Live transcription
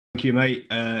thank you, mate.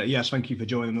 Yes, thank you for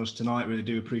joining us tonight. Really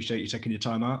do appreciate you taking your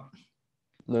time out.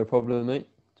 No problem, mate.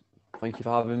 Thank you for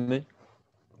having me.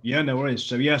 Yeah, no worries.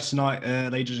 So, yes, tonight,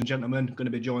 ladies and gentlemen, going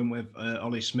to be joined with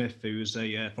Ollie Smith, who is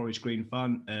a Forest Green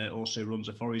fan, also runs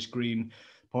a Forest Green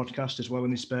podcast as well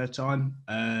in his spare time.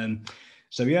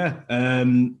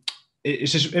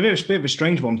 It's just a bit of a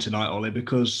strange one tonight, Ollie,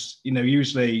 because,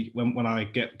 usually when I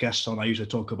get guests on, I usually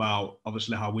talk about,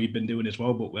 obviously, how we've been doing as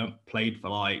well, but we haven't played for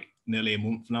like nearly a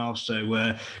month now. So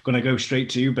we're going to go straight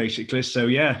to you, basically. So,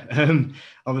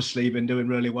 obviously, you've been doing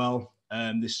really well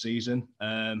this season.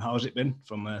 How has it been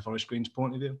from Forest Green's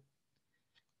point of view?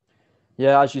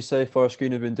 Yeah, as you say, Forest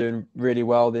Green have been doing really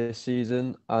well this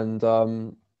season. And,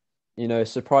 it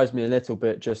surprised me a little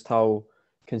bit just how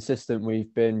consistent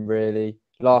we've been, really.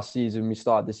 Last season, we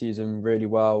started the season really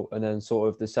well, and then sort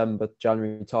of December,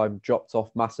 January time dropped off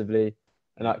massively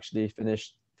and actually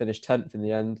finished 10th in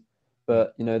the end.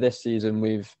 But, this season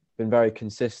we've been very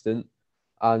consistent,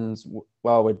 and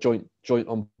we're joint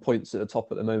on points at the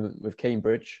top at the moment with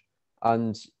Cambridge.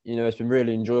 And, it's been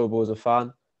really enjoyable as a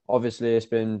fan. Obviously, it's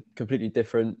been completely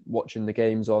different watching the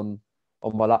games on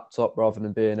my laptop rather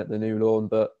than being at the new lawn,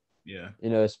 but yeah,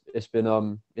 it's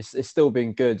been it's still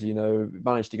been good. We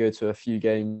managed to go to a few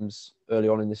games early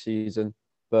on in the season,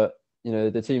 but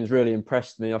the team's really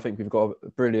impressed me. I think we've got a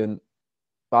brilliant,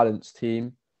 balanced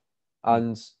team,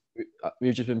 and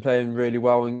we've just been playing really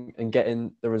well and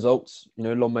getting the results.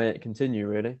 Long may it continue,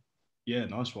 really. Yeah,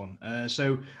 nice one.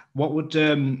 So, what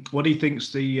do you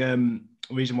think's the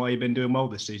reason why you've been doing well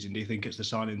this season? Do you think it's the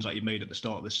signings that you made at the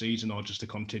start of the season, or just a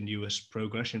continuous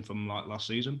progression from like last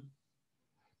season?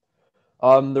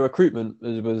 The recruitment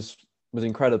was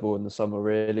incredible in the summer,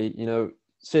 really.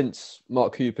 Since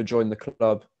Mark Cooper joined the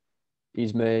club,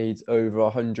 he's made over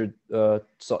 100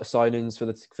 signings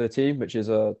for the team, which is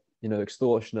a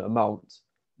extortionate amount.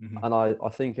 Mm-hmm. And I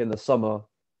think in the summer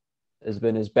has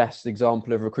been his best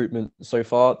example of recruitment so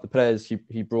far. The players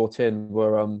he brought in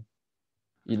were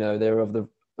they were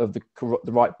of the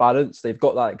right balance. They've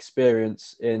got that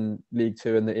experience in League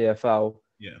Two and the EFL,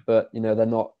 but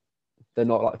they're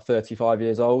not like 35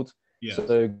 years old. Yeah.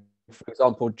 So, for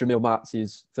example, Jamil Matz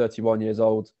is 31 years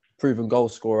old, proven goal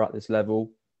scorer at this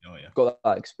level. Oh, yeah. Got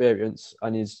that experience,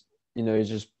 and he's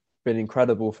just been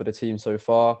incredible for the team so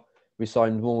far. We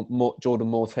signed Jordan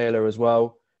Moore-Taylor as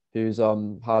well, who's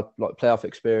had like playoff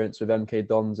experience with MK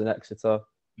Dons and Exeter.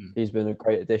 He's been a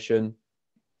great addition.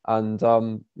 And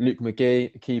Luke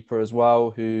McGee, a keeper as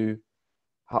well, who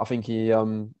I think he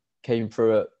came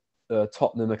through at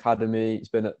Tottenham Academy. He's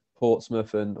been at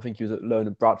Portsmouth, and I think he was at loan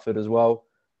at Bradford as well.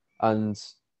 And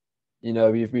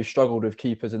we've struggled with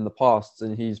keepers in the past,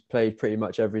 and he's played pretty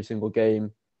much every single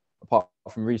game apart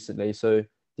from recently. So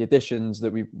the additions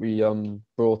that we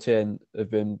brought in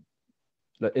have been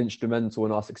instrumental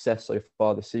in our success so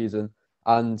far this season,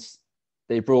 and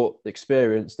they brought the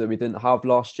experience that we didn't have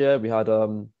last year. We had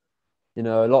a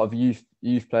lot of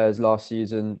youth players last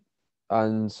season,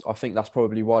 and I think that's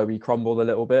probably why we crumbled a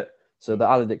little bit. So the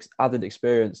added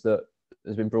experience that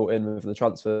has been brought in with the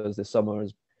transfers this summer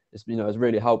has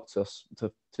really helped us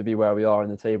to be where we are in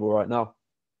the table right now.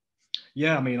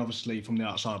 Yeah, I mean, obviously from the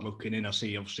outside looking in, I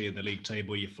see obviously in the league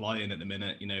table you're flying at the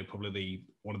minute. Probably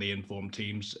one of the informed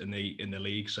teams in the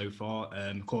league so far.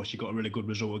 Of course, you got a really good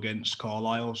result against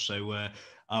Carlisle. So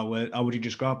how would you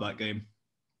describe that game?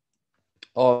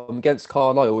 Against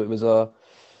Carlisle, it was a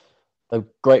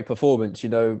great performance.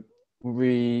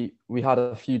 We had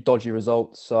a few dodgy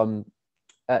results.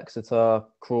 Exeter,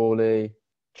 Crawley,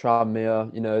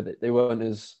 Tranmere. They weren't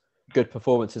as good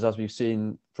performances as we've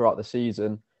seen throughout the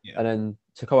season. Yeah. And then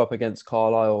to come up against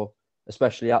Carlisle,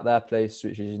 especially at their place,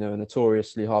 which is a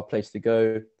notoriously hard place to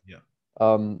go. Yeah.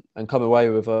 And come away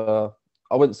with I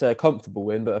wouldn't say a comfortable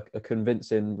win, but a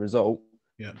convincing result.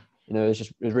 Yeah.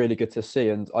 It was really good to see.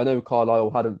 And I know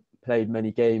Carlisle hadn't played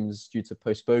many games due to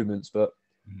postponements, but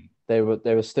they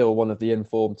were still one of the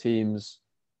informed teams,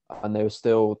 and they were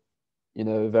still,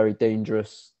 a very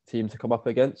dangerous team to come up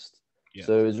against. Yeah.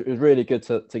 So it was really good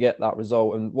to get that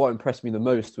result. And what impressed me the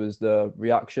most was the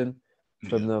reaction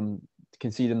from them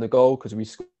conceding the goal, because we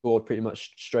scored pretty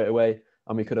much straight away,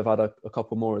 and we could have had a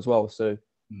couple more as well. So,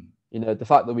 the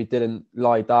fact that we didn't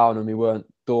lie down and we weren't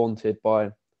daunted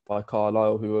by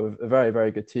Carlisle, who were a very,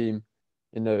 very good team,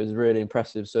 it was really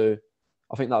impressive. So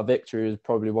I think that victory is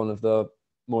probably one of the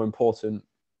more important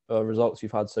results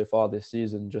we've had so far this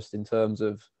season, just in terms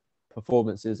of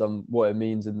performances and what it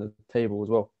means in the table as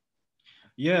well.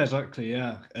 Yeah, exactly.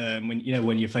 Yeah,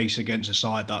 when you face against a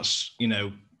side that's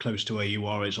close to where you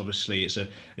are, it's obviously it's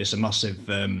a massive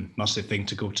thing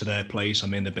to go to their place. I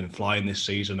mean, they've been flying this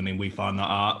season. I mean, we find that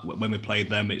out when we played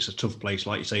them. It's a tough place,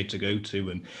 like you say, to go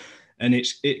to, and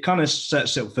it kind of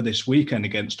sets it up for this weekend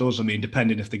against us. I mean,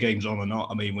 depending if the game's on or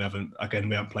not. I mean, we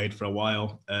haven't played for a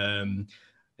while.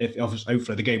 If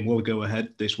hopefully the game will go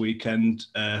ahead this weekend.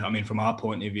 I mean, from our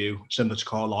point of view, similar to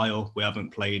Carlisle, we haven't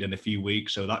played in a few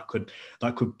weeks, so that could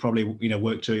probably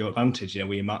work to your advantage.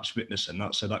 With match fitness and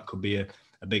that, so that could be a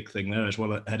big thing there as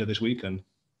well ahead of this weekend.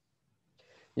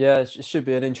 Yeah, it should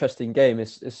be an interesting game.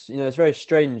 It's very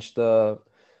strange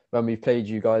when we played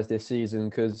you guys this season,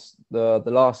 because the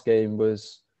last game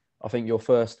was, I think, your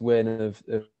first win of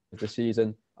the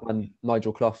season, and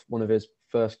Nigel Clough, one of his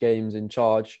first games in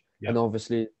charge. Yeah. And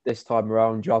obviously this time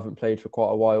around you haven't played for quite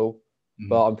a while,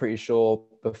 but I'm pretty sure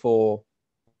before,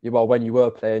 when you were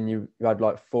playing, you had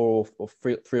like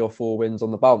three or four wins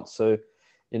on the bounce. So,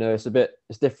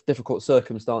 it's difficult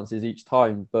circumstances each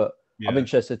time, but yeah. I'm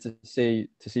interested to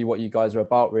see what you guys are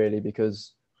about, really,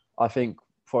 because I think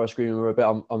Forest Green were a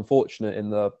bit unfortunate in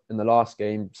the last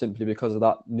game, simply because of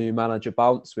that new manager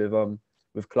bounce with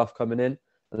Clough coming in.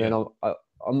 And then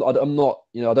I'm not,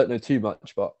 I don't know too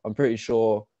much, but I'm pretty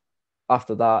sure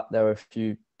after that there were a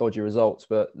few dodgy results.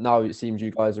 But now it seems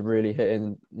you guys are really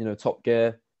hitting, top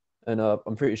gear, and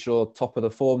I'm pretty sure top of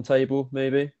the form table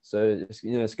maybe. So it's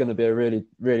going to be a really,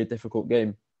 really difficult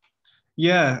game.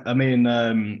 Yeah, I mean,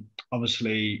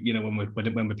 obviously, when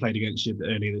we played against you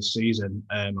earlier this season,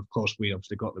 of course we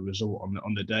obviously got the result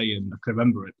on the day, and I can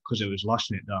remember it because it was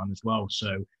lashing it down as well.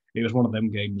 So it was one of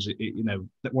them games,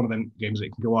 one of them games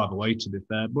that can go either way, to be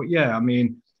fair. But yeah, I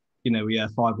mean,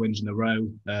 5 wins in a row.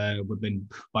 We've been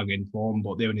banging form,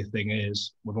 but the only thing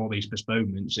is, with all these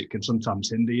postponements, it can sometimes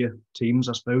hinder your teams,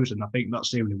 I suppose, and I think that's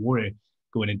the only worry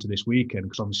going into this weekend,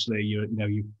 because obviously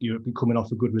you're coming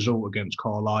off a good result against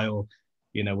Carlisle.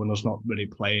 When us not really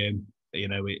playing,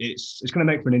 it's going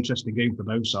to make for an interesting game for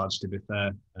both sides, to be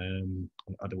fair,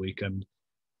 at the weekend.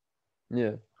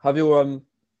 Yeah. Have you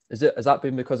has that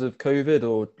been because of COVID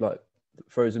or like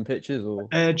frozen pitches, or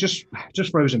just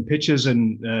frozen pitches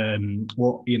and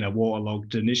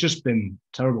waterlogged, and it's just been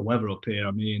terrible weather up here.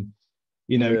 I mean,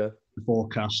 the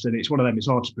forecast, and it's one of them. It's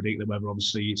hard to predict the weather.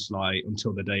 Obviously, it's like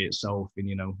until the day itself, and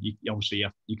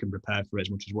you can prepare for it as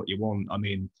much as what you want. I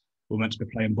mean, we were meant to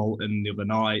be playing Bolton the other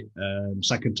night.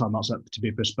 Second time that's up to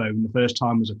be postponed. The first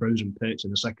time was a frozen pitch,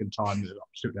 and the second time was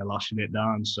absolutely lashing it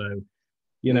down. So,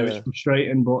 it's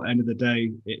frustrating, but at the end of the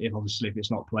day, if it's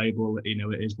not playable,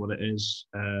 it is what it is.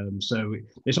 So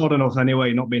it's odd enough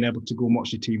anyway, not being able to go and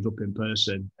watch your teams up in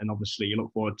person, and obviously you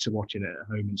look forward to watching it at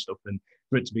home and stuff, and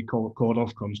for it to be called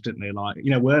off constantly,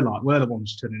 we're the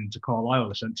ones turning into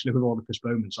Carlisle essentially with all the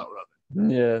postponements that were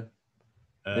happening. Yeah.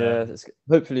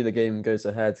 Hopefully the game goes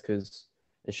ahead, because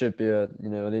it should be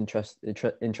an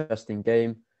interesting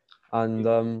game.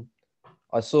 And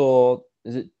I saw,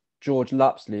 is it George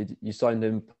Lapsley? You signed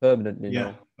him permanently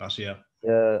now.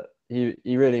 Yeah, he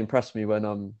really impressed me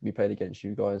when we played against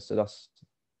you guys. So that's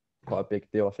quite a big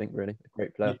deal, I think. Really, a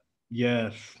great player.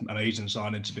 Yeah, amazing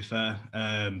signing, to be fair.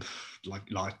 I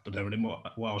don't really know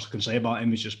what else I can say about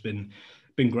him. He's just been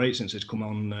great since he's come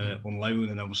on loan,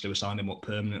 and obviously we signed him up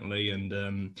permanently.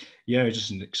 And he's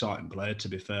just an exciting player, to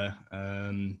be fair.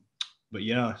 But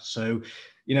yeah, so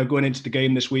going into the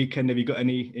game this weekend, have you got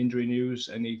any injury news?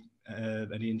 Any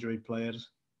injury players?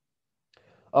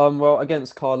 Well,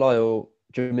 against Carlisle,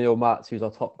 Jamil Matt, who's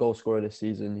our top goal scorer this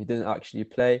season, he didn't actually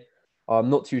play. I'm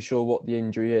not too sure what the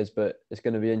injury is, but it's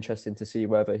going to be interesting to see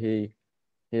whether he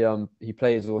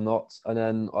plays or not. And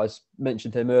then I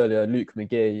mentioned him earlier, Luke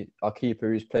McGee, our keeper,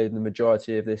 who's played the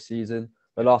majority of this season.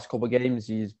 The last couple of games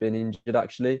he's been injured,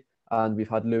 actually, and we've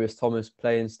had Lewis Thomas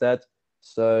play instead.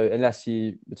 So unless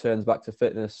he returns back to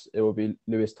fitness, it will be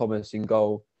Lewis Thomas in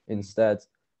goal instead.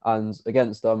 And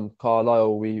against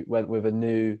Carlisle, we went with a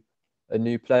new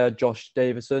player, Josh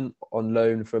Davison, on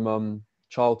loan from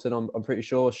Charlton. I'm pretty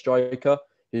sure, a striker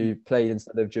who played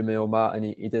instead of Jamil Matt, and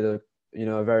he did a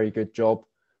very good job.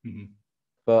 Mm-hmm.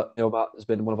 But Matt has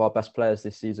been one of our best players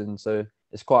this season, so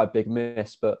it's quite a big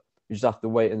miss. But you just have to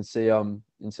wait and see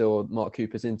until Mark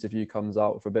Cooper's interview comes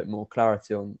out for a bit more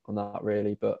clarity on that,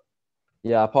 really. But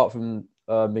yeah, apart from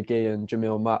McGee and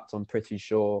Jamil Matt, I'm pretty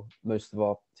sure most of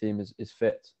our team is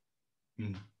fit.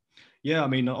 Mm. Yeah, I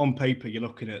mean, on paper, you're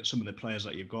looking at some of the players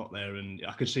that you've got there, and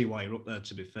I can see why you're up there,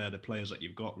 to be fair, the players that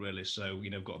you've got, really. So,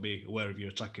 got to be aware of your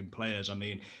attacking players. I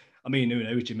mean, who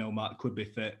knows, Jamil Matt could be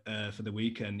fit for the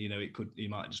weekend. He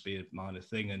might just be a minor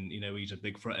thing, and, he's a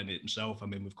big threat in it himself. I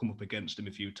mean, we've come up against him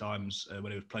a few times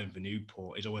when he was playing for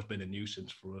Newport. He's always been a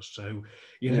nuisance for us. So,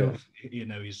 he's we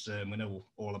know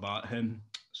all about him.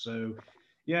 So,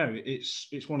 Yeah,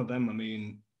 it's one of them. I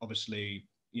mean, obviously,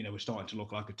 we're starting to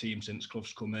look like a team since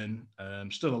Clough's come in.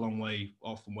 Still a long way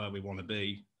off from where we want to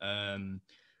be.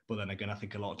 But then again, I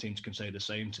think a lot of teams can say the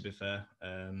same, to be fair.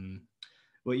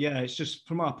 But yeah, it's just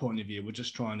from our point of view, we're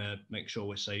just trying to make sure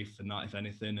we're safe and that, if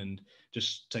anything, and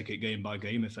just take it game by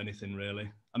game, if anything, really.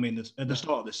 I mean, at the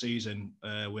start of the season,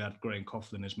 we had Graham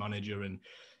Coughlin as manager, and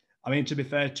I mean, to be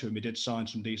fair to him, he did sign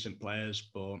some decent players,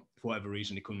 but for whatever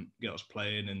reason, he couldn't get us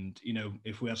playing. And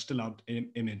if we had still had him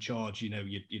in charge,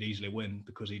 you'd easily win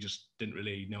because he just didn't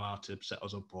really know how to set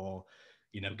us up or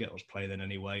get us playing in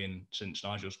any way. And since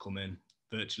Nigel's come in,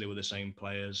 virtually with the same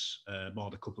players, bar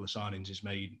the couple of signings he's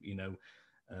made,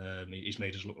 he's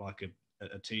made us look like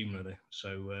a team really.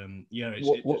 So yeah,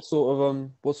 what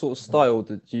sort of style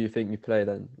do you think you play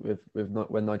then with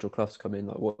when Nigel Clough's come in?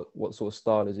 Like what sort of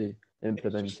style is he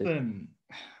implemented?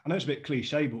 I know it's a bit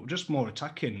cliche, but just more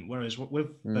attacking. Whereas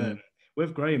with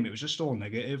Graham, it was just all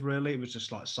negative. Really, it was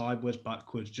just like sideways,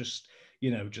 backwards, just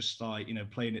like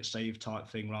playing it safe type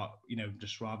thing, right?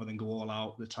 Just rather than go all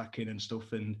out attacking and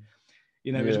stuff. And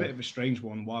it was a bit of a strange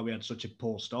one why we had such a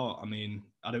poor start. I mean,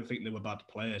 I don't think they were bad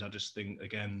players. I just think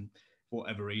again, for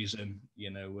whatever reason,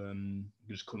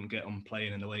 just couldn't get on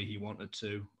playing in the way he wanted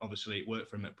to. Obviously, it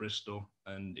worked for him at Bristol,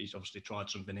 and he's obviously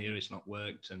tried something here. It's not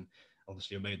worked, and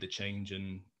obviously I made the change.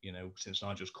 And since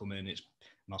Nigel's come in, it's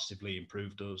massively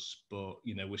improved us. But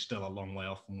we're still a long way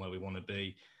off from where we want to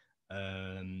be.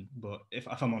 But if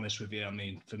I'm honest with you, I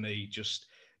mean, for me, just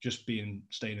staying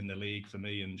in the league for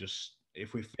me, and just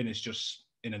if we finish just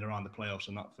in and around the playoffs,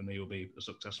 and that for me will be a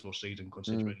successful season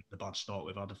considering the bad start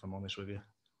we've had. If I'm honest with you.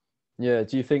 Yeah,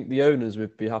 do you think the owners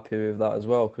would be happy with that as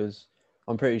well? Because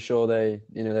I'm pretty sure they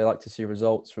like to see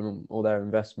results from all their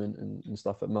investment and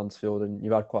stuff at Mansfield, and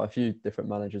you've had quite a few different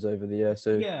managers over the year.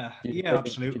 So yeah,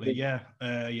 absolutely, yeah.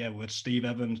 With Steve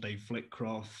Evans, Dave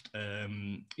Flitcroft,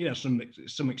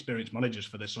 some experienced managers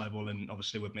for this level, and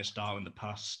obviously we've missed out in the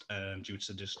past due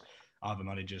to just either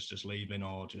managers just leaving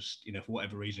or just for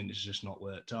whatever reason it's just not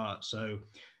worked out. So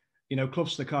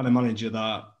Clough's the kind of manager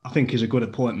that I think is a good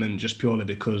appointment just purely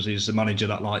because he's the manager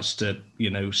that likes to,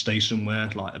 stay somewhere,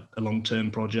 like a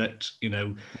long-term project,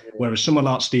 whereas someone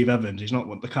like Steve Evans, he's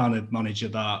not the kind of manager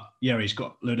that, he's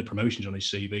got a load of promotions on his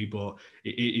CV, but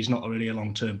he's not really a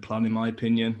long-term plan, in my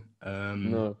opinion.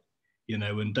 No.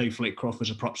 And Dave Flitcroft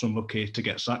was perhaps unlucky to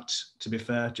get sacked, to be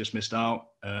fair, just missed out,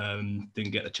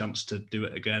 didn't get the chance to do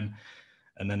it again.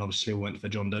 And then obviously we went for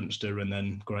John Dempster and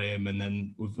then Graham, and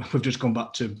then we've just gone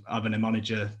back to having a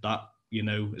manager that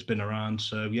has been around.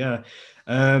 So yeah,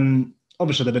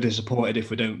 obviously they'll be disappointed if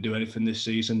we don't do anything this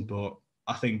season, but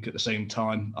I think at the same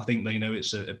time, I think they know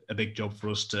it's a big job for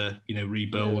us to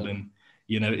rebuild, and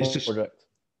it's just project.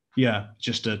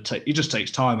 It just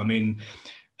takes time. I mean,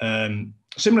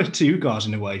 similar to you guys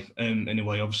in a way.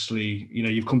 Anyway, obviously,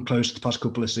 you've come close the past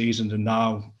couple of seasons, and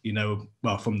now,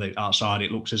 well, from the outside,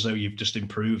 it looks as though you've just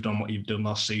improved on what you've done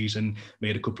last season,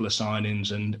 made a couple of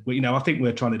signings, and I think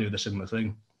we're trying to do the similar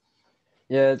thing.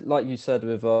 Yeah, like you said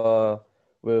with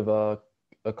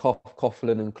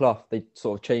Coughlin and Clough, they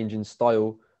sort of change in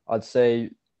style. I'd say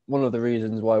one of the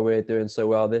reasons why we're doing so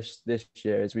well this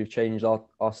year is we've changed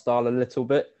our style a little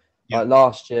bit. Yeah. Like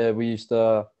last year, we used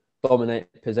to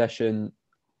dominate possession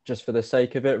just for the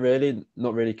sake of it, really,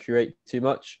 not really create too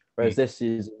much. Whereas this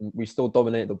season, we still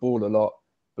dominate the ball a lot,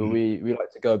 but we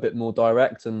like to go a bit more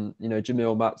direct. And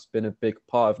Jamil Matt's been a big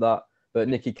part of that. But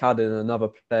Nicky Cadden, another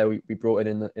player we brought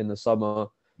in the summer,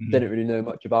 didn't really know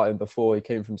much about him before. He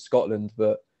came from Scotland,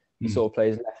 but he sort of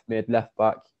plays left mid, left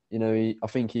back. I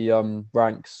think he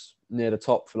ranks near the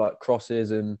top for like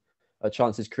crosses and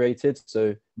chances created.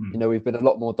 So we've been a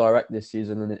lot more direct this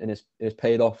season, and it's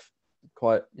paid off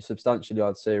quite substantially,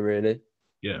 I'd say, really.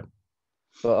 Yeah.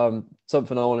 But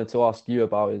something I wanted to ask you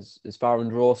about is Farron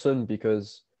Rawson,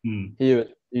 because he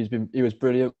was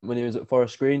brilliant when he was at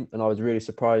Forest Green, and I was really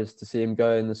surprised to see him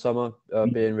go in the summer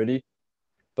being released.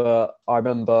 But I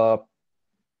remember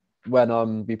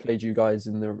when we played you guys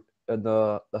in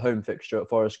the home fixture at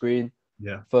Forest Green.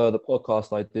 Yeah. For the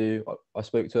podcast I do, I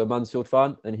spoke to a Mansfield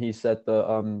fan, and he said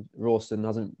that Rawson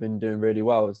hasn't been doing really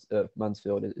well at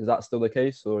Mansfield. Is that still the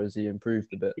case, or has he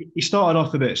improved a bit? He started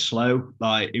off a bit slow.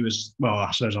 Like he was, well, I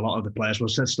suppose a lot of the players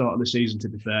was at the start of the season, to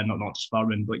be fair, not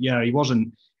sparring. But yeah, he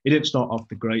didn't start off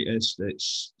the greatest.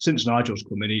 It's since Nigel's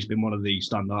come in, he's been one of the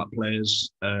standout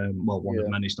players. One of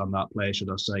many standout players,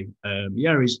 should I say?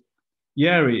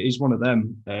 He's one of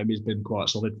them. He's been quite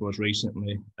solid for us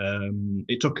recently.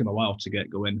 It took him a while to get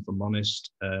going, if I'm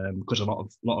honest, because a lot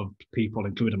of people,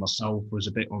 including myself, was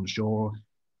a bit unsure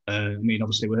I mean,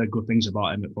 obviously, we heard good things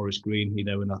about him at Forest Green,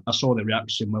 and I saw the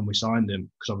reaction when we signed him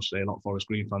because obviously a lot of Forest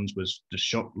Green fans was just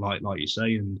shocked, like you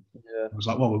say, and Yeah, I was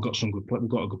like, well, we've got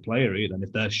a good player here. Then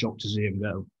if they're shocked to see him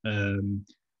go,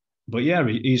 but yeah,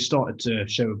 he's started to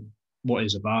show what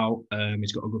he's about.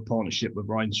 He's got a good partnership with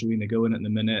Ryan Serena going at the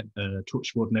minute.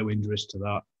 Touchwood, no injuries to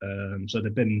that. So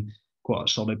they've been quite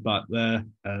solid back there.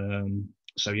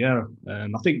 So yeah,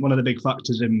 I think one of the big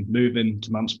factors in moving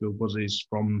to Mansfield was he's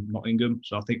from Nottingham.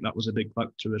 So I think that was a big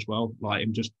factor as well. Like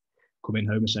him just coming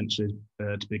home essentially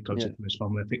to be closer yeah, to his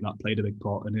family. I think that played a big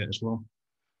part in it as well.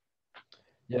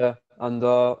 yeah. And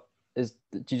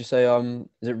did you say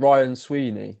is it Ryan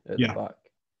Sweeney at the Yeah, back?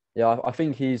 Yeah, I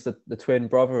think he's the twin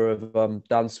brother of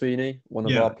Dan Sweeney, one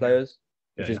of yeah, our players,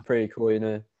 yeah, which yeah. is pretty cool.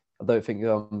 I don't think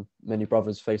many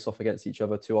brothers face off against each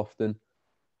other too often.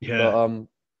 Yeah. But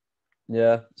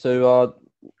yeah. So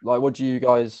like, what do you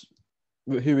guys?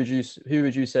 Who would you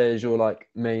say is your like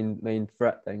main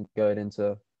threat then going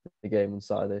into the game on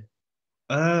Saturday?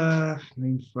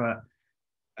 Main threat.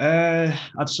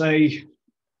 I'd say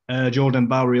Jordan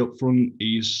Bowery up front.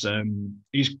 He's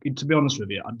to be honest with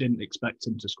you, I didn't expect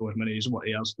him to score as many as what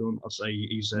he has done. I'd say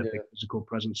he's a big Yeah, physical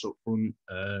presence up front.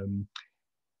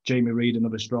 Jamie Reid,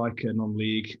 another striker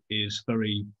non-league, is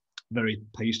very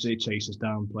pasty, chases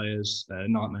down players,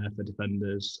 nightmare for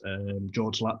defenders.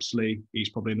 George Lapsley, he's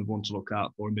probably another one to look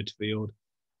out for in midfield.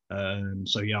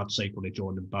 So yeah, I'd say probably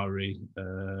Jordan Bowery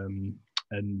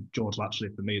and George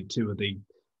Lapsley for me, two of the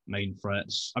main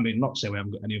threats. I mean, not to say we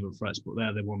haven't got any other threats, but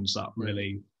they're the ones that yeah.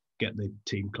 really get the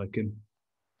team clicking.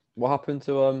 What happened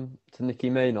to Nicky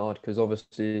Maynard? Because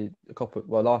obviously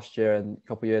last year and a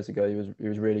couple of years ago he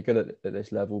was really good at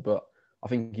this level, but I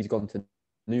think he's gone to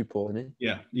Newport, hasn't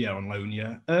Yeah, yeah, on loan,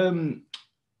 yeah.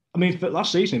 I mean, for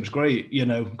last season it was great.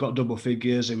 Got double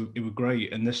figures. It was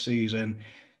great, and this season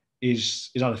he's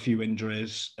had a few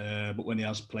injuries, but when he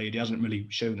has played, he hasn't really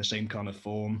shown the same kind of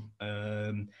form.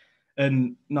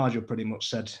 And Nigel pretty much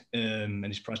said in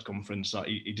his press conference that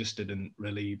he just didn't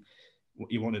really.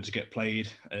 He wanted to get played,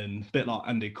 and a bit like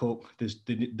Andy Cook,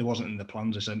 there wasn't in the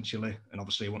plans essentially, and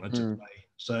obviously he wanted to he? play.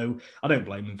 So I don't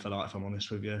blame him for that, if I'm honest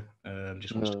with you.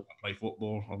 Just wants to No, play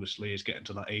football. Obviously, he's getting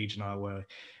to that age now where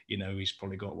he's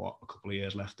probably got a couple of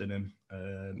years left in him.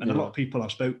 And a lot yeah. of people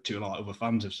I've spoke to, like other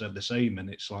fans, have said the same. And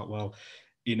it's like, well,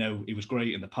 he was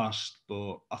great in the past,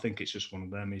 but I think it's just one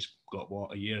of them. He's got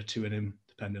a year or two in him,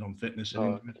 depending on fitness and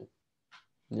Oh, injury. okay.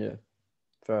 Yeah,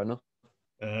 fair enough.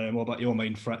 What about your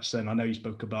main threats then? I know you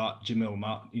spoke about Jamil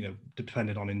Matt,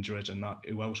 depending on injuries and that.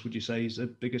 Who else would you say is the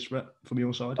biggest threat from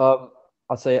your side?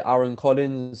 I'd say Aaron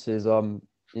Collins is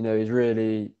he's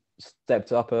really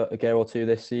stepped up a gear or two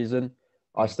this season.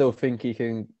 I Mm. still think he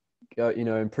can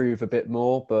improve a bit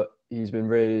more, but he's been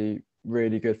really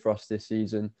really good for us this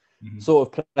season. Mm-hmm.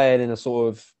 Sort of playing in a sort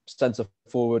of centre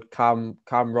forward cam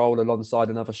role alongside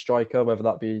another striker, whether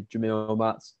that be Jamil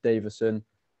Matts, Davison,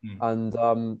 Mm.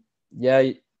 and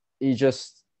yeah, he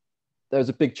just there was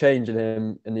a big change in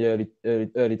him in the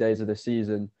early days of the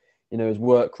season. His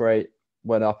work rate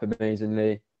went up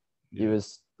amazingly. He Yeah.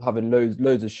 was having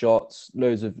loads of shots,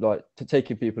 loads of like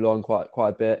taking people on quite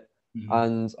a bit. Mm-hmm.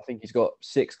 And I think he's got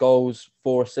 6 goals,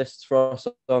 4 assists for us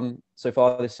so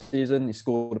far this season. He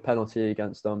scored a penalty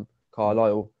against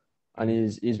Carlisle, and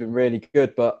Mm. he's been really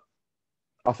good. But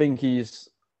I think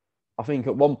I think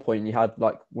at one point he had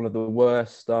like one of the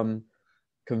worst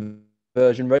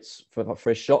conversion rates for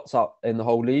his shots out in the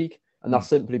whole league, and Mm. that's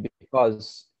simply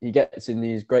because he gets in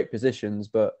these great positions,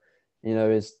 but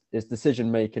his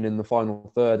decision making in the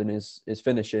final third and his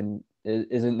finishing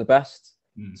isn't the best.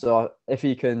 Mm. So if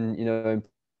he can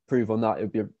improve on that, it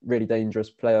would be a really dangerous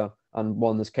player and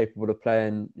one that's capable of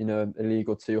playing a league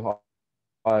or two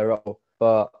higher up.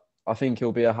 But I think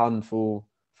he'll be a handful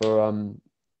for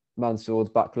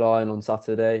Mansfield's back line on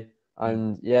Saturday. Yeah.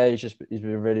 And yeah, he's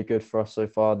been really good for us so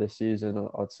far this season,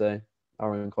 I'd say.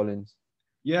 Aaron Collins.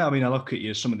 Yeah, I mean, I look at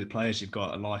you, some of the players you've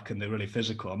got, and they're really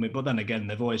physical. I mean, but then again,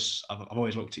 I've always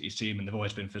looked at your team, and they've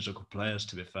always been physical players.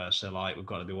 To be fair, so like we've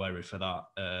got to be wary for that.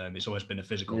 It's always been a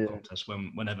physical Yeah. contest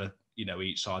whenever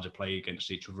each side have played against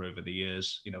each other over the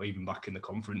years. Even back in the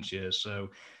conference years.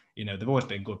 So, they've always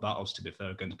been good battles. To be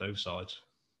fair, against both sides.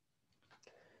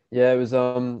 Yeah, it was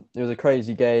a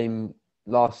crazy game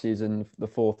last season. The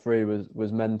 4-3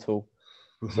 was mental.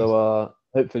 So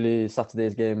hopefully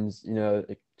Saturday's games,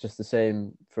 just the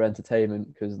same for entertainment,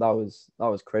 because that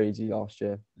was crazy last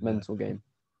year. Mental game.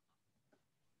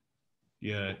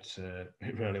 Yeah,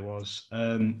 it really was.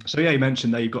 So yeah, you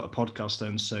mentioned there you've got a podcast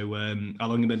then. So how long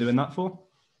have you been doing that for?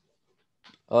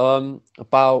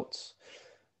 About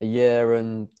a year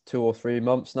and 2 or 3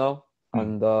 months now,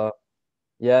 and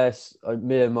Yes,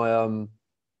 me and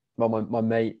my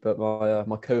mate, but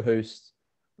my co-host,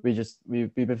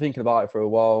 we've been thinking about it for a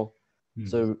while. Hmm.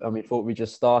 So and we thought we'd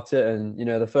just start it, and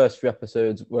the first few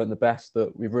episodes weren't the best,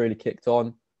 but we've really kicked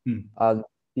on, Hmm. and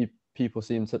people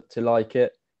seem to like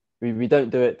it. We don't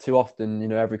do it too often,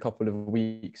 every couple of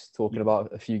weeks, talking Yeah.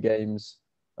 about a few games,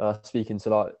 speaking to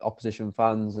like opposition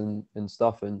fans and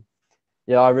stuff, and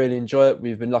yeah, I really enjoy it.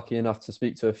 We've been lucky enough to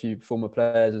speak to a few former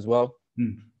players as well,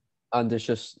 Hmm. and it's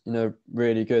just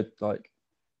really good. Like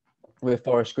with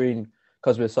Forest Green,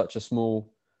 because we're such a small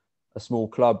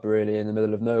club really in the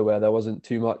middle of nowhere, there wasn't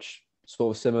too much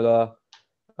sort of similar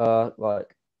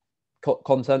like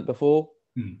content before,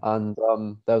 Hmm. and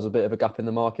there was a bit of a gap in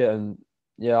the market, and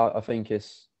yeah, I think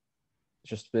it's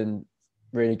just been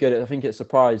really good. I think it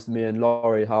surprised me and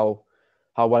Laurie how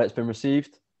well it's been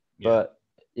received, Yeah. but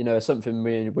it's something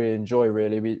we enjoy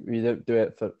really. We don't do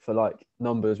it for like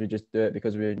numbers. We just do it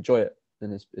because we enjoy it,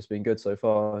 and it's been good so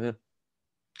far. Yeah.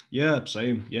 Yeah,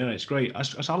 same. Yeah, it's great.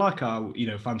 I like how,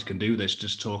 fans can do this,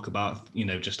 just talk about,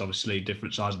 just obviously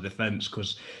different sides of the fence,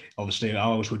 because obviously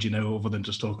how else would you know other than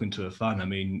just talking to a fan? I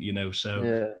mean, so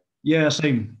Yeah. yeah,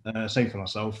 same for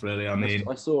myself, really. I mean,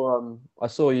 I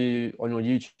saw you on your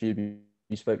YouTube.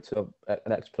 You spoke to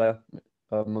an ex-player,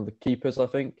 one of the keepers, I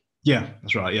think. yeah,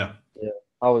 that's right. Yeah. Yeah.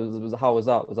 How was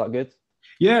that? Was that good?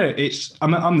 Yeah,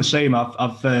 I'm the same.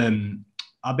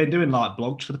 I've been doing like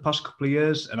blogs for the past couple of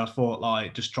years, and I thought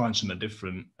like just trying something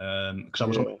different. Because I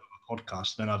was on Yeah. a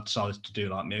podcast, then I decided to do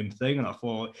like my own thing, and I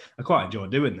thought I quite enjoy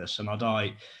doing this. And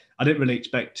I didn't really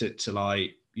expect it to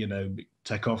like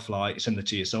take off like similar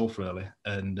to yourself really.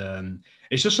 And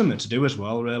it's just something to do as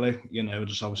well, really.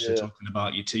 Just obviously Yeah. talking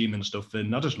about your team and stuff,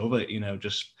 and I just love it.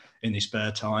 Just in your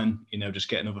spare time, just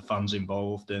getting other fans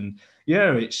involved. And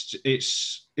yeah, it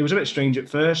was a bit strange at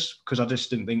first because I just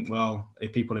didn't think, well,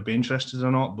 if people would be interested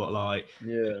or not. But like,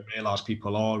 Yeah. I realise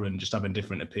people are, and just having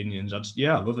different opinions.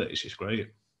 Yeah, I love it. It's just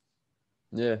great.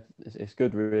 Yeah. It's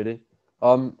good, really.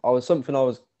 I was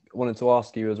wanted to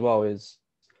ask you as well is,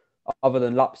 other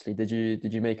than Lapsley, did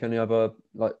you make any other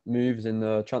like moves in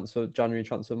the January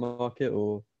transfer market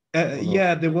or not?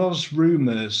 Yeah, there was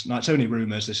rumours. No, it's only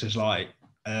rumours. This is like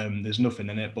there's nothing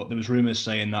in it, but there was rumours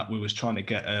saying that we was trying to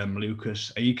get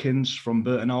Lucas Akins from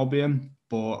Burton Albion,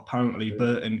 but apparently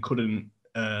Burton couldn't.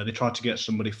 They tried to get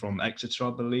somebody from Exeter,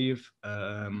 I believe.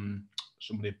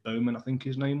 Somebody Bowman, I think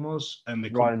his name was, and they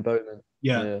couldn't. Ryan Bowman.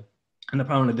 Yeah, Yeah. and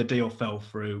apparently the deal fell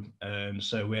through.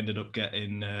 So we ended up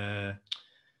getting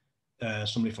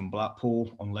somebody from Blackpool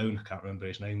on loan. I can't remember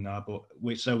his name now, but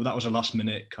so that was a last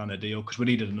minute kind of deal because we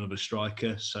needed another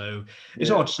striker. So it's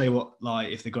Yeah. hard to say what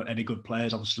like if they got any good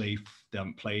players. Obviously, they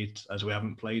haven't played as we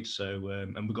haven't played. So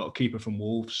and we've got a keeper from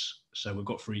Wolves. So we've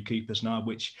got three keepers now,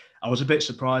 which I was a bit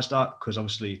surprised at because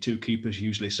obviously two keepers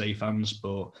usually safe hands,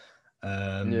 but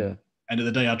Yeah. end of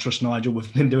the day, I trust Nigel.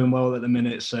 We've been doing well at the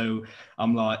minute, so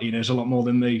I'm like, he knows a lot more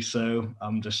than me. So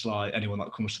I'm just like anyone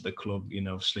that comes to the club,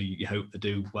 obviously you hope they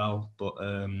do well. But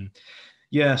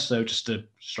yeah, so just a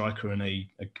striker and a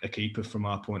keeper from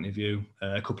our point of view.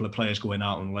 A couple of players going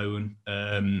out on loan.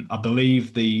 I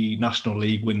believe the National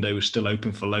League window is still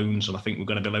open for loans, and I think we're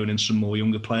going to be loaning some more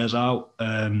younger players out.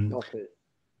 Okay.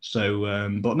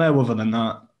 But no, other than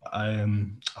that, I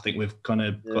think we've kind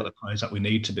of got Yeah. the players that we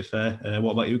need. To be fair,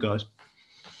 what about you guys?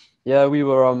 Yeah, we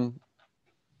weren't,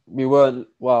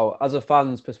 well, as a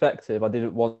fan's perspective, I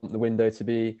didn't want the window to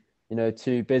be,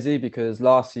 too busy, because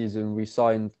last season we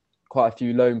signed quite a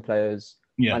few loan players,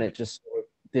 Yeah, and it just sort of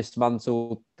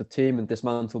dismantled the team and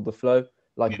dismantled the flow.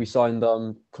 Like yeah, we signed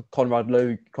Conrad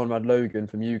Logan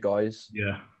from you guys,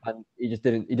 yeah, and he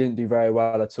didn't do very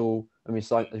well at all. And we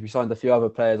signed a few other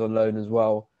players on loan as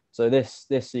well. So this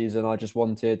season I just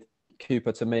wanted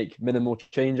Cooper to make minimal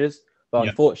changes, but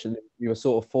yeah, unfortunately we were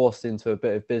sort of forced into a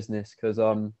bit of business because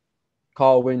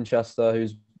Carl Winchester,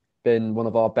 who's been one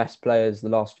of our best players the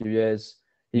last few years,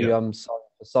 he yeah. signed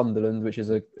for Sunderland, which is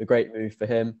a great move for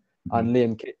him. Mhm. And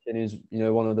Liam Kitchen is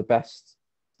one of the best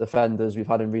defenders we've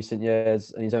had in recent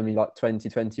years, and he's only like 20,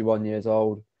 21 years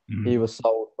old. He Mhm. was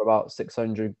sold for about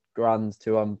 600 grand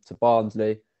to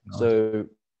Barnsley. Nice. So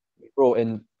we brought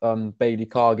in Bailey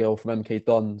Cargill from MK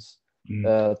Dons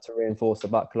Mhm. to reinforce the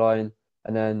back line,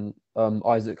 and then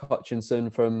Isaac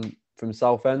Hutchinson from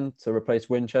Southend to replace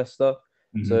Winchester.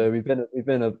 Mhm. So we've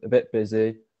been a bit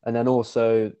busy, and then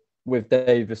also with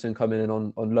Davison coming in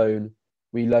on loan,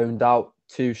 we loaned out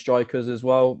two strikers as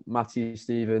well, Matty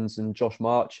Stevens and Josh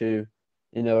March, who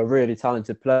are really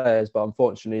talented players, but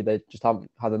unfortunately they just haven't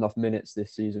had enough minutes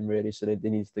this season really, so they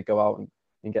need to go out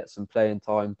and get some playing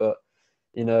time. But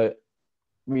you know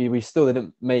we still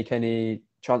didn't make any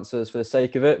transfers for the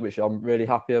sake of it, which I'm really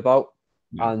happy about.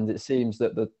 Yeah. And it seems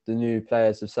that the new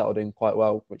players have settled in quite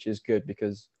well, which is good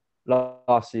because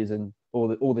last season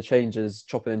all the changes,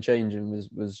 chopping and changing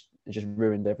was it just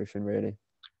ruined everything really.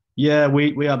 Yeah,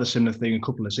 we had a similar thing a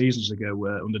couple of seasons ago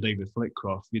where under David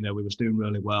Flitcroft, we was doing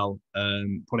really well.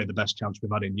 Probably the best chance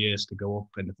we've had in years to go up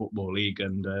in the Football League.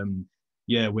 And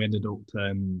yeah, we ended up,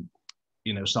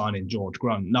 signing George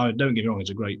Grant. Now, don't get me wrong, he's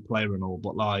a great player and all,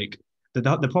 but like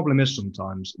the problem is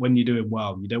sometimes when you're doing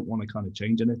well, you don't want to kind of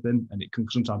change anything and it can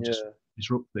sometimes just Yeah,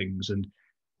 disrupt things. And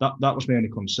that was my only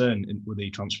concern with the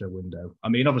transfer window. I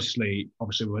mean, obviously,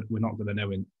 we're not going to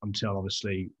know until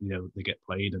obviously they get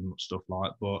played and stuff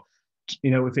like. But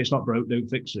if it's not broke, don't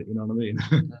fix it. You know what I mean?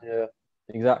 yeah,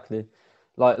 exactly.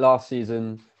 Like last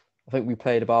season, I think we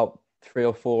played about three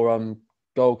or four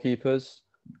goalkeepers,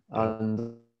 Yeah.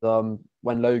 and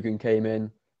when Logan came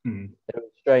in, Mm. it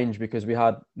was strange because we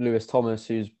had Lewis Thomas,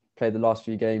 who's played the last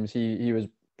few games. He was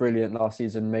brilliant last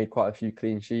season, made quite a few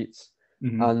clean sheets,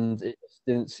 Mm. and it just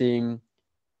didn't seem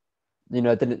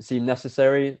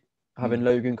necessary having Mm.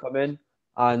 Logan come in.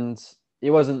 And he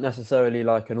wasn't necessarily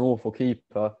like an awful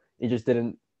keeper. He just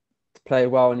didn't play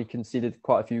well and he conceded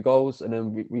quite a few goals. And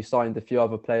then we signed a few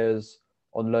other players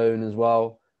on loan as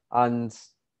well. And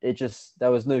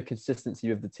there was no consistency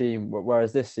with the team.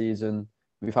 Whereas this season,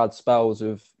 we've had spells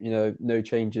of, no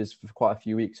changes for quite a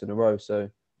few weeks in a row. So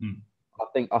Mm.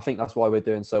 I think that's why we're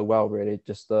doing so well, really.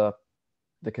 Just the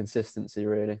consistency,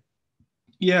 really.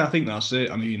 Yeah, I think that's it.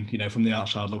 I mean, from the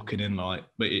outside looking in, but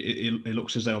it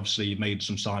looks as though obviously you've made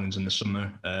some signings in the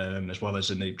summer, as well as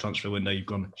in the transfer window. You've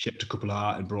gone shipped a couple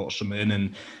out and brought some in,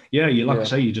 and yeah, like I Yeah.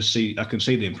 say, I can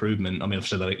see the improvement. I mean,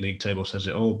 obviously the league table says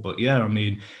it all, but yeah, I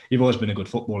mean, you've always been a good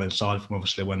footballing side from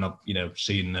obviously when I've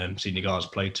seen you guys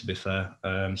play. To be fair,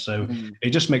 so Mm. it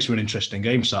just makes for an interesting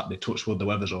game Saturday. Touch wood, the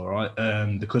weather's all right,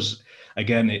 because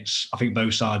again, I think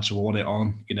both sides will want it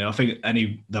on. I think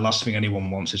the last thing anyone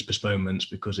wants is postponements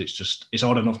because it's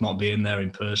hard enough not being there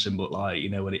in person, but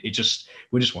we just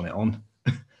want it on.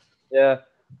 Yeah.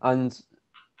 And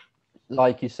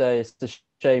like you say, it's a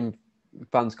shame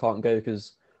fans can't go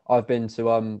because I've been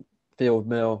to Field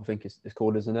Mill, I think it's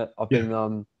called, isn't it? I've Yeah,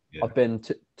 been yeah. I've been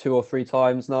two or three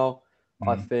times now.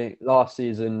 I Mm. think last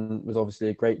season was obviously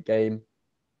a great game,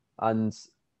 and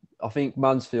I think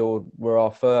Mansfield were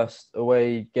our first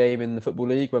away game in the Football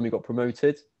League when we got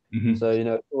promoted. Hmm. So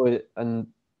and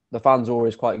the fans are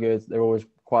always quite good. They're always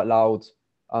quite loud.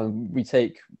 And we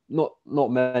take not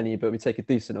many, but we take a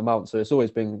decent amount. So it's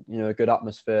always been a good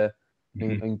atmosphere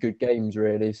Hmm. and good games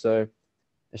really. So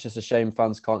it's just a shame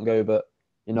fans can't go, but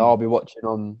Mm. I'll be watching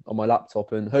on my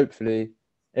laptop, and hopefully,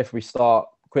 if we start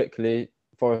quickly,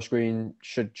 Forest Green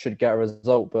should get a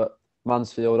result. But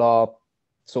Mansfield are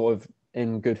sort of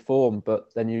in good form,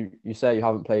 but then you say you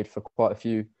haven't played for quite a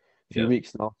few Yeah,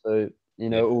 weeks now, so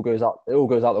yeah, it all goes out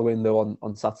the window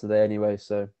on Saturday anyway.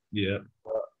 So yeah.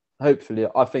 hopefully,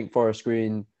 I think Forest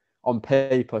Green on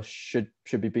paper should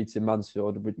be beating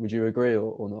Mansfield. Would you agree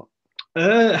or not?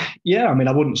 Yeah, I mean,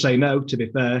 I wouldn't say no, to be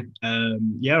fair.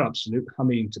 Yeah, absolutely. I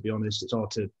mean, to be honest, it's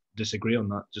hard to disagree on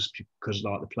that just because,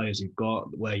 like, the players you've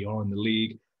got, where you are in the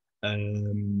league.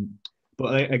 Um,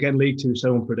 but again, League Two is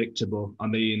so unpredictable. I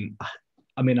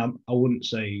wouldn't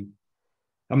say.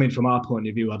 I mean, from our point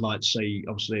of view, I'd like to say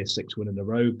obviously a 6 win in a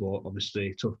row, but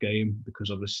obviously a tough game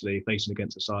because obviously facing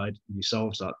against a side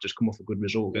yourselves that just come off a good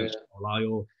result Yeah, against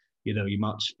Carlisle, you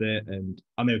match fit. And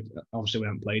I know obviously we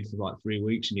haven't played for like 3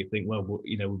 weeks and you think, well,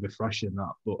 we'll be fresh in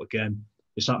that. But again,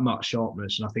 it's that match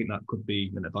sharpness. And I think that could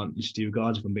be an advantage to you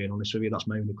guys, if I'm being honest with you. That's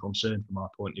my only concern from our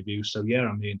point of view. So yeah,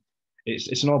 I mean,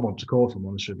 it's an odd one to call, if I'm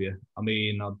honest with you. I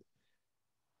mean,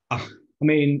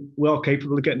 we are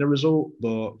capable of getting a result,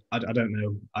 but I don't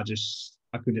know. I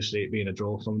could just see it being a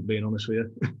draw. If I'm being honest with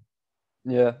you.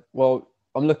 yeah. Well,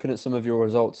 I'm looking at some of your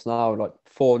results now, like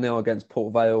 4-0 against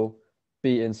Port Vale,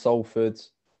 beating Salford,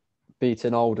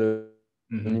 beating Oldham,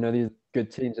 and Hmm. these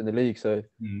good teams in the league. So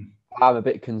Mm. I'm a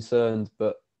bit concerned,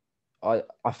 but I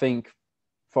think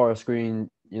Forest Green,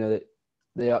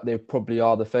 they probably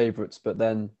are the favourites, but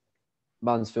then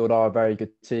Mansfield are a very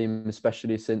good team,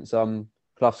 especially since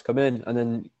Clough's come in, and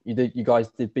then you guys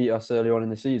did beat us early on in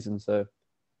the season, so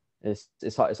it's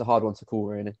a hard one to call,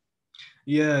 really.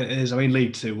 Yeah, it is. I mean,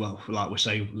 League Two. Well, like we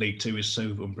say, League Two is so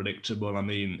unpredictable. I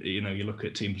mean, you look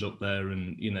at teams up there,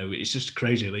 and it's just a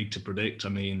crazy league to predict. I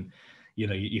mean, you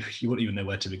wouldn't even know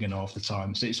where to begin half the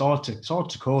time. So it's hard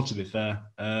to call, to be fair.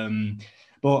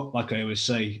 But like I always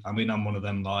say, I mean, I'm one of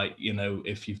them. Like,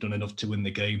 if you've done enough to win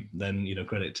the game, then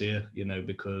credit to you.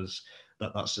 Because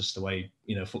that's just the way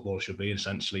football should be.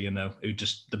 Essentially, who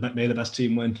just may the best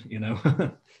team win.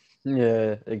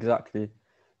 Yeah, exactly.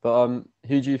 But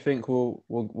who do you think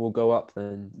will go up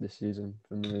then this season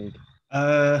from the league?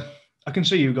 Uh, I can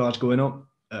see you guys going up.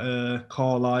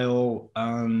 Carlisle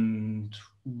and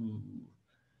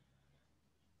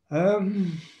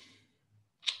um,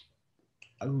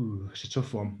 it's a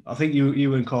tough one. I think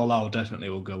you and Carlisle definitely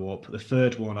will go up. The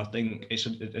third one, I think it's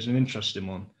an interesting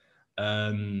one.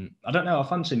 I don't know. I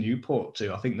fancy Newport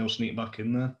too. I think they'll sneak back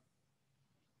in there.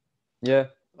 Yeah,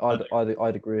 Uh,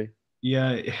 I'd agree.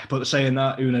 yeah, but saying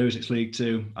that, who knows? It's League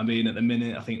Two. I mean, at the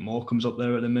minute, I think Morecambe's up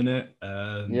there at the minute.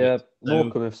 Yeah, So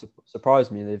Morecambe have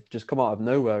surprised me. They've just come out of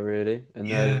nowhere really, and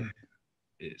yeah, they're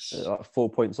it's like 4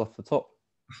 points off the top.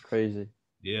 Crazy.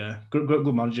 yeah, good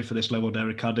manager for this level,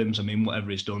 Derek Adams. I mean,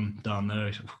 whatever he's done down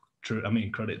there, true. I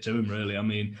mean, credit to him really. I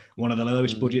mean, one of the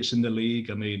lowest Mm, budgets in the league.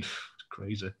 I mean,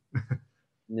 crazy.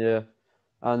 yeah,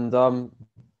 and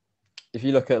if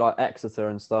you look at like Exeter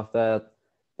and stuff, they're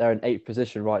in eighth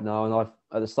position right now, and I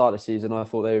at the start of the season I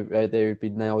thought they would be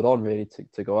nailed on really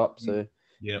to go up. So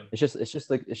Yeah. it's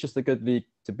just a good league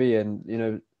to be in. You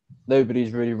know,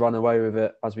 nobody's really run away with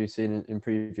it as we've seen in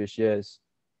previous years.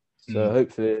 So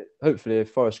Mm. hopefully,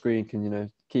 if Forest Green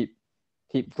can keep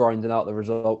grinding out the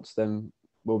results, then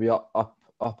we'll be up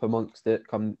amongst it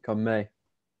come May.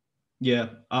 Yeah,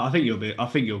 I think you'll be. I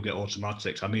think you'll get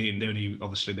automatics. I mean, the only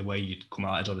obviously the way you'd come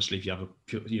out is obviously if you have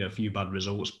a few bad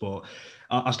results, but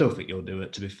I still think you'll do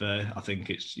it. To be fair, I think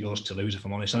it's yours to lose. If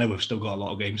I'm honest, I know we've still got a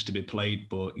lot of games to be played,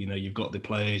 but you've got the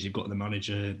players, you've got the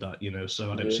manager.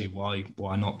 So I don't Yeah, see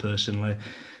why not personally.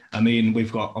 I mean,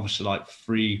 we've got obviously like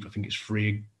three. I think it's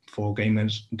three. 4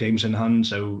 games in hand,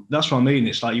 so that's what I mean.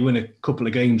 It's like you win a couple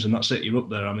of games and that's it. You're up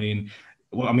there. I mean,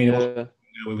 it was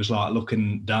yeah, it was like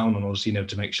looking down on us,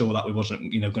 to make sure that we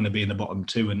wasn't, going to be in the bottom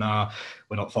two. And now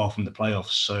we're not far from the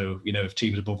playoffs. So, if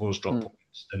teams above us drop mm,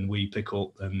 points, then we pick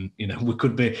up, and we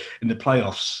could be in the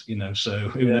playoffs. So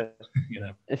who knows? yeah. You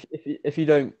know, If you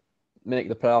don't make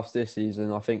the playoffs this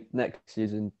season, I think next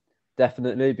season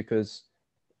definitely, because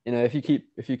if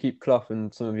you keep Clough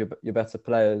and some of your better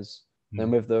players, then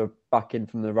mm, with the backing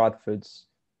from the Radfords,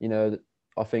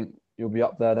 I think you'll be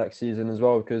up there next season as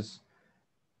well, because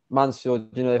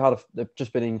Mansfield, they've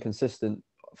just been inconsistent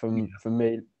from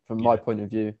my yeah, point of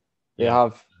view. They yeah.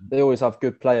 have they always have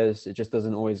good players. It just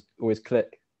doesn't always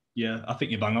click. Yeah, I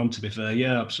think you're bang on. To be fair,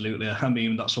 yeah, absolutely. I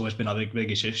mean, that's always been our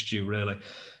biggest issue, really.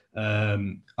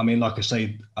 I mean, like I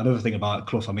say, another thing about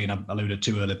Clough, I mean, I alluded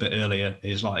to a bit earlier,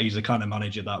 is like he's the kind of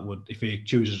manager that would, if he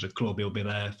chooses a club, he'll be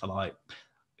there for like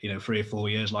 3 or 4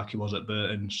 years, like he was at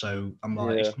Burton. So I'm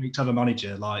like, Yeah, it's great to have a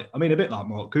manager like, I mean, a bit like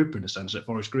Mark Cooper in the sense that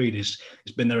Forest Green he's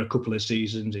been there a couple of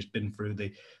seasons, he's been through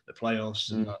the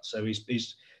playoffs and mm, that. So he's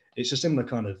it's a similar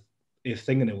kind of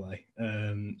thing in a way.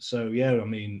 So yeah, I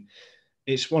mean,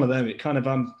 it's one of them. It kind of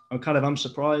I'm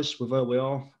surprised with where we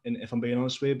are, if I'm being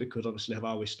honest with you, because obviously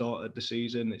how we started the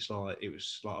season, it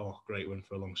was like, oh great, win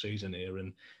for a long season here,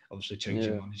 and obviously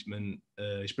changing yeah, management.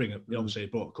 He's bringing mm, obviously he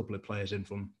brought a couple of players in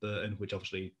from Burton, which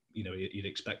obviously you'd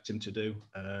expect him to do.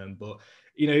 But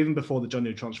even before the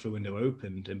January transfer window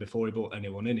opened and before he brought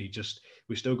anyone in,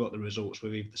 we still got the results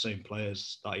with the same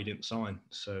players that he didn't sign.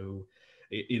 So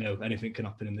anything can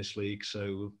happen in this league.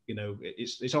 So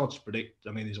it's hard to predict.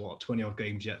 I mean, there's 20 odd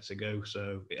games yet to go.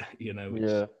 So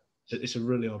yeah, it's a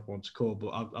really odd one to call.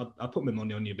 But I put my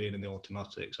money on you being in the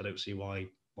automatics. I don't see why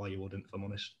you wouldn't, if I'm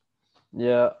honest.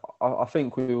 yeah. I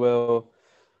think we'll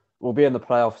be in the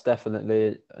playoffs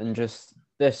definitely, and just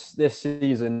this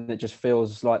season it just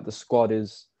feels like the squad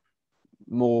is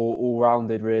more all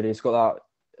rounded. Really, it's got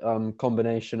that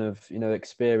combination of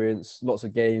experience, lots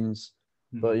of games,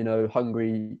 but Mm-hmm.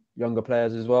 hungry younger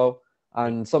players as well. Yeah.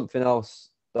 And something else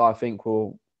that I think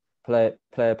will play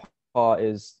a part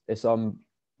is it's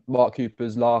Mark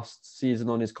Cooper's last season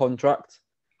on his contract,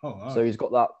 Oh, wow. so he's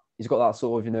got that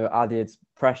sort of added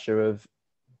pressure of,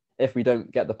 if we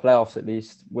don't get the playoffs at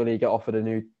least, will he get offered a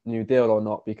new deal or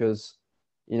not? Because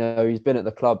he's been at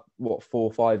the club 4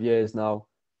 or 5 years now.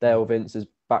 Dale Vince has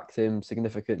backed him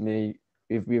significantly.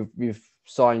 We've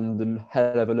signed a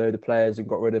hell of a load of players and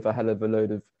got rid of a hell of a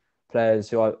load of players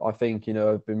who I think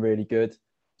have been really good.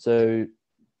 So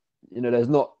there's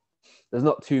not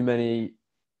too many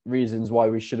reasons why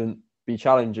we shouldn't be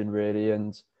challenging really.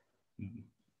 And Mhm.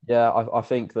 yeah, I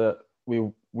think that we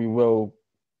will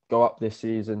go up this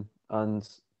season. And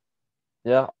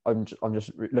yeah, I'm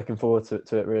just looking forward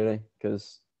to it really,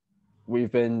 because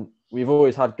we've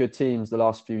always had good teams the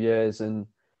last few years, and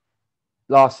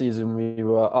last season we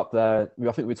were up there. I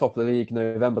think we were top of the league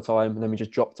November time, and then we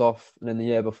just dropped off. And then the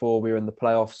year before we were in the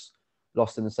playoffs,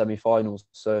 lost in the semi-finals.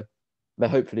 So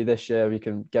hopefully this year we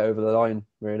can get over the line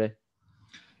really.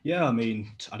 Yeah, I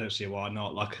mean, I don't see why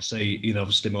not. Like I say,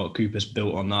 obviously Mark Cooper's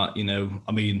built on that.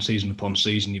 I mean, season upon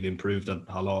season, you've improved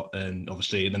a lot, and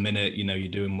obviously in the minute, you're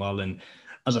doing well. And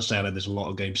as I say, there's a lot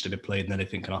of games to be played, and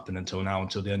anything can happen until now,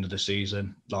 until the end of the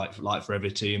season, like for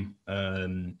every team.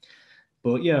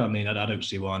 But yeah, I mean, I don't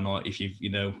see why not. If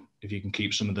you can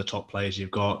keep some of the top players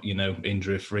you've got,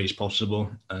 injury free as possible,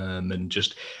 and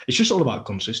just it's just all about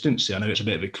consistency. I know it's a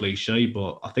bit of a cliche,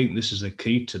 but I think this is the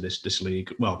key to this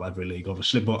league. Well, every league,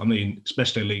 obviously, but I mean,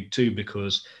 especially League Two,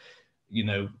 because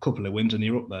a couple of wins and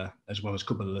you're up there, as well as a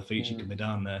couple of defeats, you can be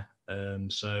down there.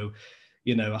 So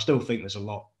I still think there's a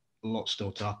lot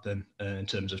still to happen in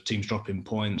terms of teams dropping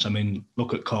points. I mean,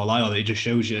 look at Carlisle. It just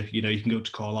shows you, you can go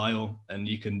to Carlisle and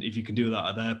if you can do that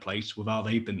at their place with how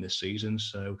they've been this season.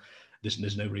 So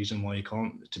there's no reason why you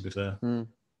can't, to be fair.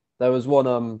 There was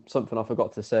one something I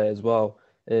forgot to say as well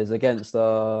is against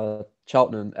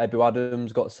Cheltenham, Ebu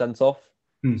Adams got sent off.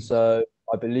 So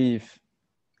I believe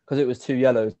because it was 2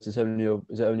 yellows, is it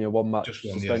only a 1 match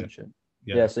suspension?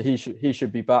 Yeah, so he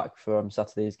should be back for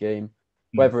Saturday's game.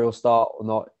 Whether he'll start or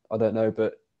not, I don't know.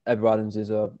 But Ebu Adams is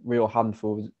a real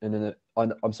handful, and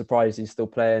I'm surprised he's still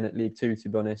playing at League Two, to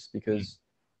be honest, because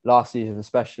last season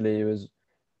especially he was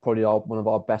probably one of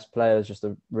our best players, just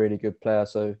a really good player.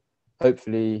 So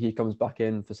hopefully he comes back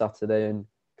in for Saturday and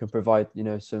can provide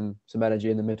some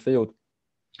energy in the midfield.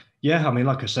 Yeah, I mean,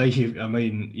 like I say, you've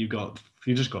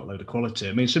just got a load of quality.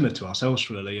 I mean, similar to ourselves,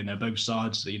 really. Both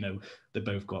sides, they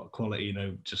both got quality.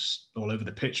 Just all over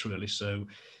the pitch, really. So,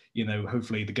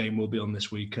 hopefully the game will be on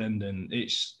this weekend, and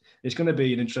it's going to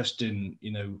be an interesting,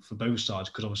 for both sides,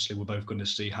 because obviously we're both going to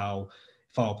see how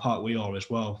far apart we are as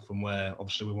well from where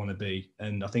obviously we want to be.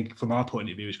 And I think from our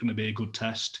point of view, it's going to be a good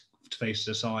test to face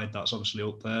the side that's obviously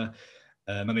up there.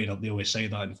 I mean, they always say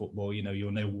that in football,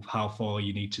 you'll know how far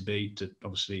you need to be to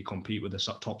obviously compete with the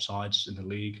top sides in the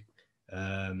league.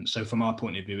 So from our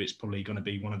point of view, it's probably going to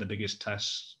be one of the biggest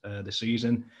tests this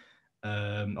season.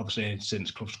 Obviously, since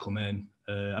clubs come in,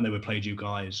 I know we played you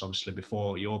guys obviously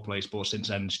before your place, but since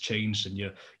then it's changed and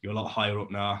you're a lot higher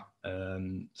up now.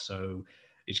 So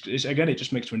it's again, it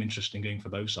just makes for an interesting game for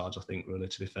both sides, I think, really,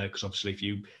 to be fair, because obviously if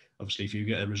you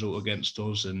get a result against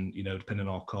us, and depending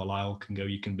on how Carlisle can go,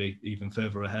 you can be even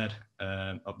further ahead.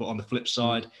 But on the flip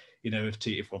side,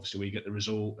 if obviously we get the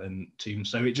result and teams,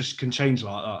 so it just can change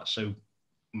like that so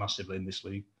massively in this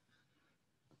league.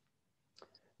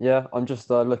 Yeah, I'm just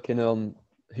looking on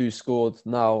who scored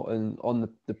now, and on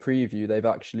the preview, they've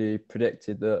actually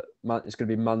predicted that it's going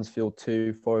to be Mansfield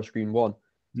 2, Forest Green 1.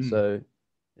 So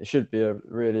it should be a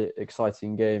really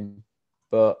exciting game.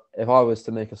 But if I was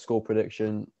to make a score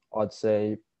prediction, I'd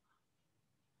say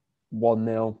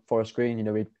 1-0 Forest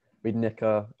Green. We'd nick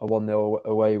a 1-0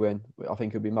 away win. I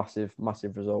think it would be massive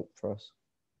result for us.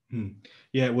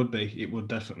 Yeah, it would be. It would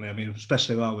definitely. I mean,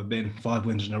 especially while we've been 5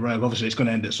 wins in a row. Obviously, it's going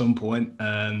to end at some point,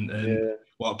 and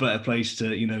what a better place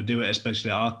to do it,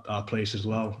 especially at our place as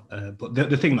well. But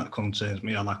the thing that concerns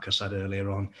me, like I said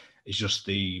earlier on, is just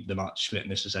the match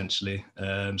fitness essentially.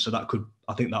 So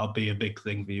I think that'll be a big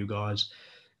thing for you guys.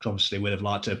 Because obviously, we'd have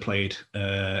liked to have played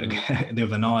the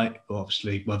other night, but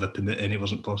obviously, weather permitting, it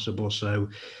wasn't possible. So.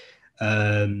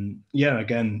 Again,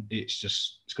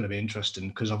 it's going to be interesting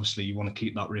because obviously you want to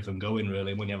keep that rhythm going.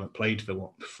 Really, when you haven't played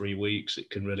for 3 weeks, it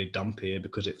can really damp you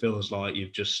because it feels like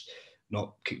you've just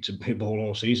not kicked a ball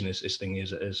all season. This thing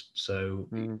is it is. So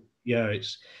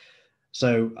it's.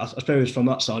 So I suppose from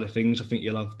that side of things, I think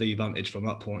you'll have the advantage from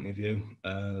that point of view.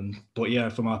 But yeah,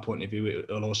 from our point of view,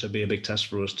 it'll also be a big test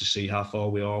for us to see how far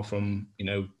we are from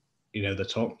the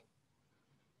top.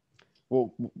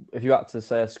 Well, if you had to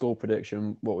say a score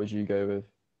prediction, what would you go with?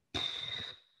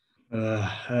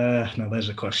 Now there's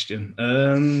a question.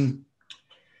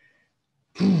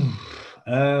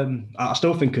 I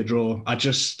still think a draw. I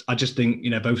just think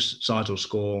both sides will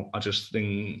score. I just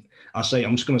think I'm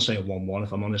just going to say a 1-1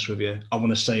 if I'm honest with you. I want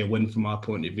to say a win from my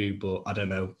point of view, but I don't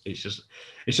know. It's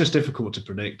just difficult to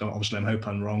predict. Obviously, I hope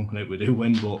I'm wrong. I hope we do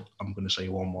win, but I'm going to say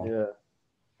 1-1.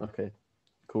 Yeah. Okay.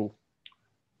 Cool.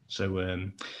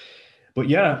 So, but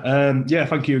yeah.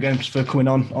 Thank you again for coming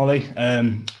on, Ollie.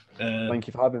 Thank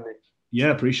you for having me.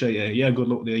 Yeah, appreciate it. Yeah, good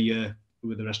luck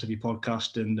with the rest of your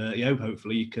podcast, and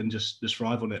hopefully you can just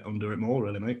thrive on it under it more,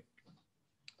 really, mate.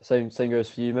 Same goes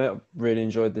for you, mate. I really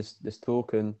enjoyed this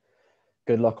talk, and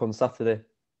good luck on Saturday.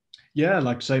 Yeah,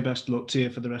 like I say, best luck to you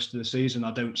for the rest of the season.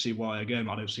 I don't see why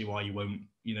you won't,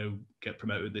 get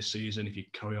promoted this season if you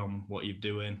carry on what you're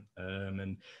doing.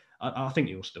 And I think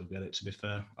you'll still get it, to be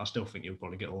fair. I still think you'll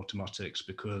probably get automatics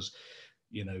because,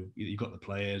 you've got the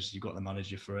players, you've got the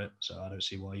manager for it. So I don't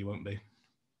see why you won't be.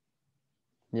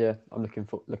 Yeah, I'm looking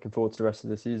forward to the rest of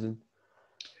the season.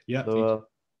 Yeah. So,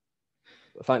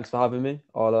 thanks for having me.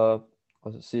 I'll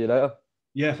see you later.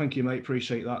 Yeah, thank you, mate.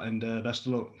 Appreciate that, and best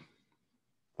of luck.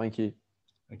 Thank you.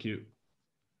 Thank you.